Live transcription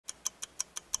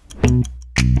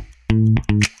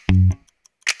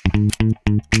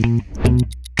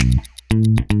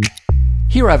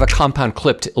I have a compound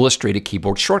clip to illustrate a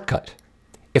keyboard shortcut.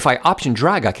 If I Option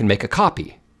drag, I can make a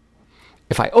copy.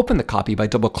 If I open the copy by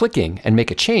double-clicking and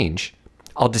make a change,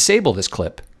 I'll disable this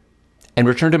clip and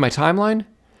return to my timeline.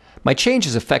 My change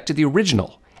has affected the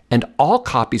original and all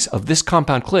copies of this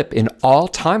compound clip in all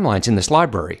timelines in this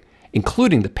library,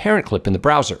 including the parent clip in the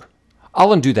browser.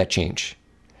 I'll undo that change.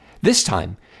 This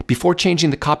time, before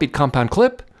changing the copied compound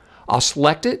clip, I'll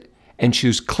select it and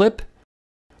choose Clip,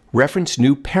 Reference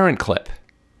New Parent Clip.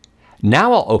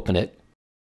 Now I'll open it,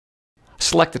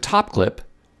 select the top clip,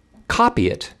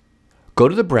 copy it, go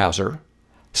to the browser,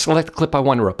 select the clip I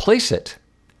want to replace it,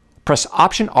 press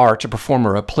Option R to perform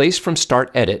a Replace from Start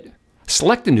edit,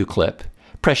 select the new clip,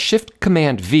 press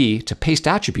Shift-Command-V to paste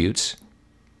attributes,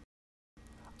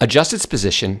 adjust its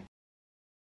position,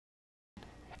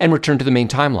 and return to the main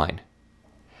timeline.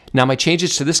 Now my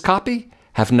changes to this copy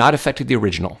have not affected the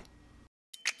original.